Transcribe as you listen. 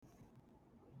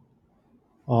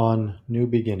on new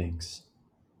beginnings.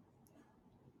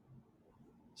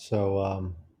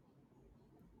 So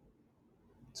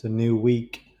it's a new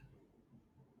week.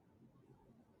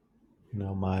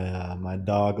 My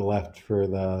dog left for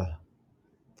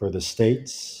the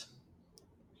states,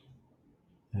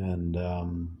 and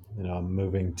I'm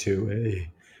moving to a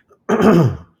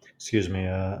excuse me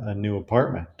a new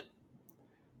apartment.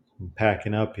 I'm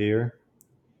packing up here,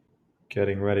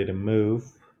 getting ready to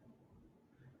move,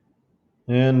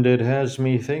 and it has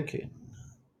me thinking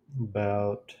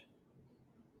about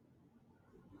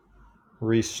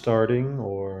restarting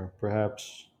or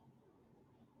perhaps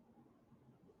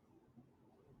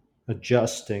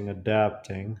adjusting,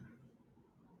 adapting,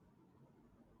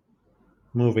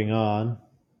 moving on,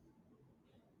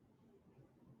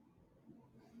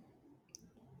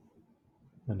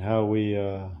 and how we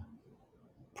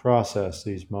process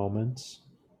these moments,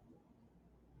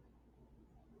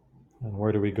 and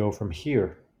where do we go from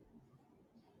here.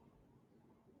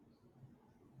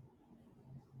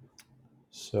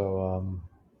 So,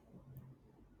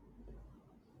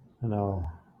 you know,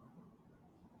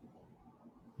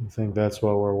 I think that's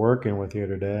what we're working with here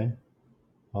today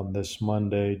on this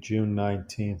Monday, June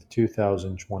 19th,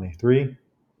 2023,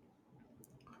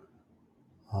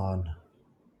 on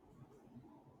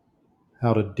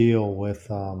how to deal with,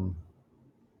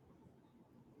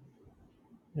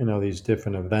 these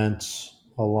different events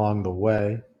along the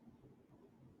way,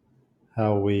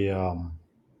 how we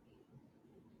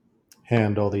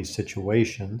handle these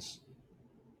situations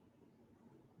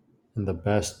in the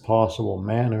best possible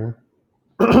manner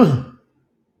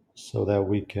so that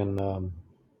we can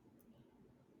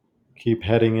keep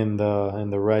heading in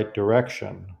the right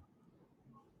direction,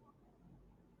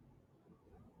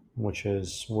 which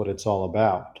is what it's all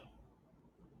about.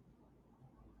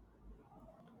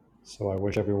 So I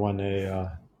wish everyone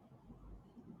a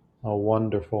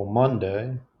wonderful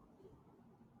Monday,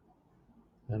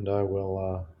 and I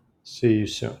will see you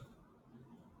soon.